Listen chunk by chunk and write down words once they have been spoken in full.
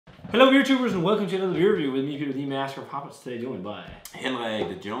Hello beer tubers and welcome to another beer review with me, Peter the Master of Hoppets, today joined by Lervig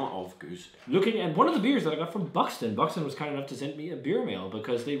the Trolltunga Goosberry. Looking at one of the beers that I got from Buxton. Buxton was kind enough to send me a beer mail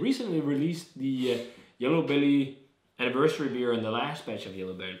because they recently released the Yellow Belly anniversary beer in the last batch of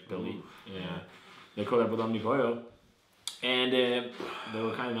Yellow Belly. They call it with Omnipoyo. And they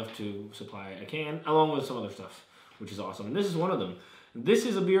were kind enough to supply a can along with some other stuff, which is awesome. And this is one of them. This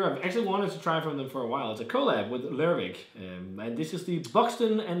is a beer I've actually wanted to try from them for a while. It's a collab with Lervig. And this is the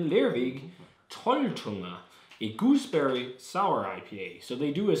Buxton and Lervig Trolltunga, a gooseberry sour IPA. So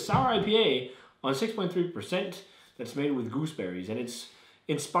they do a sour IPA on 6.3% that's made with gooseberries. And it's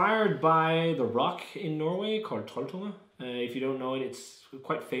inspired by the rock in Norway called Trolltunga. If you don't know it, it's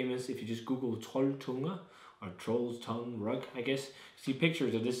quite famous. If you just Google Trolltunga or Troll's Tongue Rock, I guess, see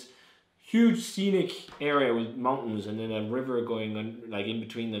pictures of this huge scenic area with mountains and then a river going on, like in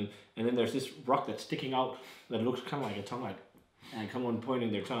between them, and then there's this rock that's sticking out that looks kind of like a tongue, and someone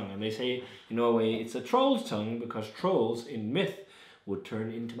pointing their tongue. And they say in Norway it's a troll's tongue because trolls in myth would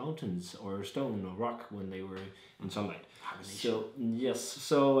turn into mountains or stone or rock when they were in sunlight. So yes,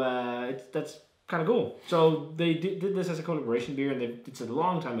 so that's kind of cool. So they did this as a collaboration beer, and it's a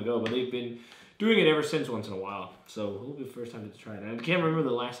long time ago, but they've been doing it ever since once in a while. So it'll be the first time to try it. And I can't remember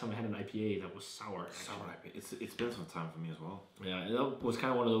the last time I had an IPA that was sour. Sour IPA. It's been some time for me as well. Yeah, that was kind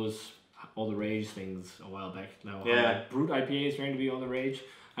of one of those all the rage things a while back. Now, yeah, Brewed IPA is trying to be all the rage.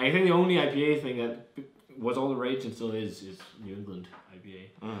 I think the only IPA thing that was all the rage and still is New England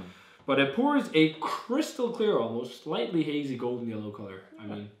IPA. But it pours a crystal clear, almost slightly hazy golden yellow color. I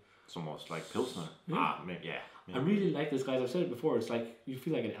mean, it's almost like Pilsner. Yeah. Yeah. I really like this, guys. I've said it before. It's like you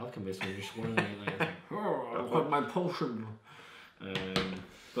feel like an alchemist when you're swirling it. Like, oh, I've got my potion.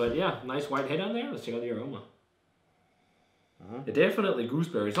 But yeah, nice white head on there. Let's check out the aroma. It definitely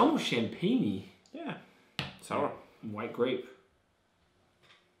gooseberry. It's almost champagne-y. Yeah. Sour. White grape.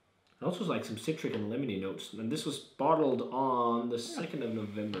 And also like some citric and lemony notes. And this was bottled on the 2nd of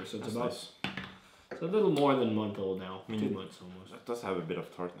November, so it's about it's a little more than a month old now. 2 months almost. It does have a bit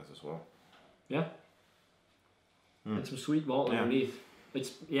of tartness as well. Yeah. And some sweet malt underneath.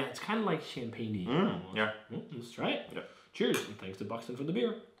 It's kind of like champagne-y. Yeah. Let's try it. Yeah. Cheers, and thanks to Buxton for the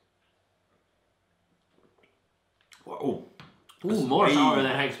beer. Whoa. Ooh, more sour than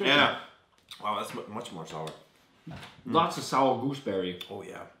I expected. Yeah. Wow, that's much more sour. Lots of sour gooseberry. Oh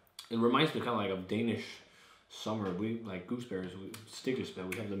yeah. It reminds me kind of like of Danish summer. We like gooseberries, stickers, but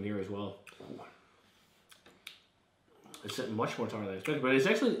we have them here as well. It's much more sour than I expected, but it's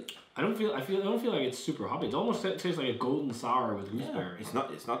actually I don't feel like it's super hoppy. It almost tastes like a golden sour with gooseberry. Yeah.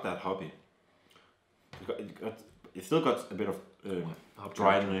 It's not that hoppy. It still got a bit of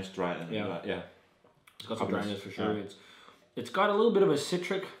dryness. Yeah. It's got some dryness for sure. Yeah. It's got a little bit of a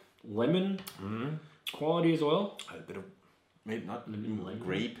citric lemon quality as well. A bit of maybe not lemon,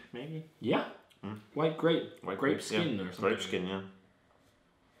 grape maybe. Yeah. White grape. Grape skin or something. Grape skin,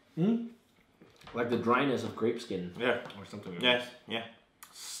 yeah. Like the dryness of grape skin. Yeah. Or something like that. That. Yeah.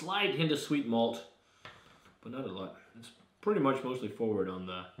 Slight hint of sweet malt, but not a lot. It's pretty much mostly forward on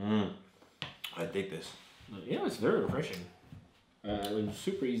the... I dig this. Yeah, it's very refreshing. And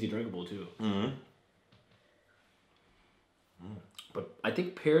super easy drinkable too. But I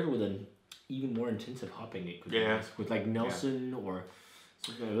think paired with an even more intensive hopping, it could be nice. With like Nelson or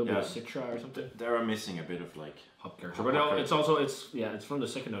something, a little bit of Citra or something. They are missing a bit of like hop character. But no, it's also it's from the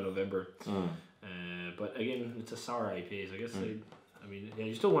 2nd of November. But again, it's a sour IPA, so I guess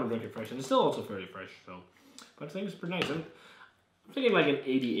you still want to drink it fresh, and it's still also fairly fresh. So, but I think it's pretty nice. I'm thinking like an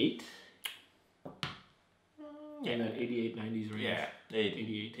 88. In the 88, 90s range. Yeah,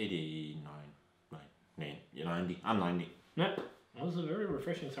 88, 89, 90. I'm 90. Yeah, that was a very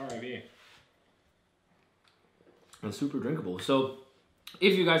refreshing sour IPA. And super drinkable. So,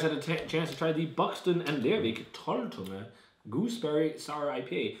 if you guys had a chance to try the Buxton and Lervig Trolltunga Goosberry Sour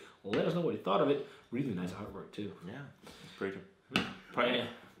IPA, let us know what you thought of it. Really nice artwork too. Yeah, it's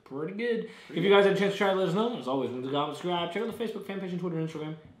pretty good. If you guys had a chance to try it, let us know. As always, remember to comment, subscribe, check out the Facebook fan page and Twitter and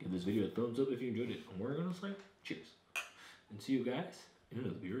Instagram. Give this video a thumbs up if you enjoyed it. And we're going to say cheers. And see you guys in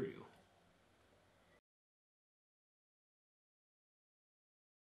another beer review.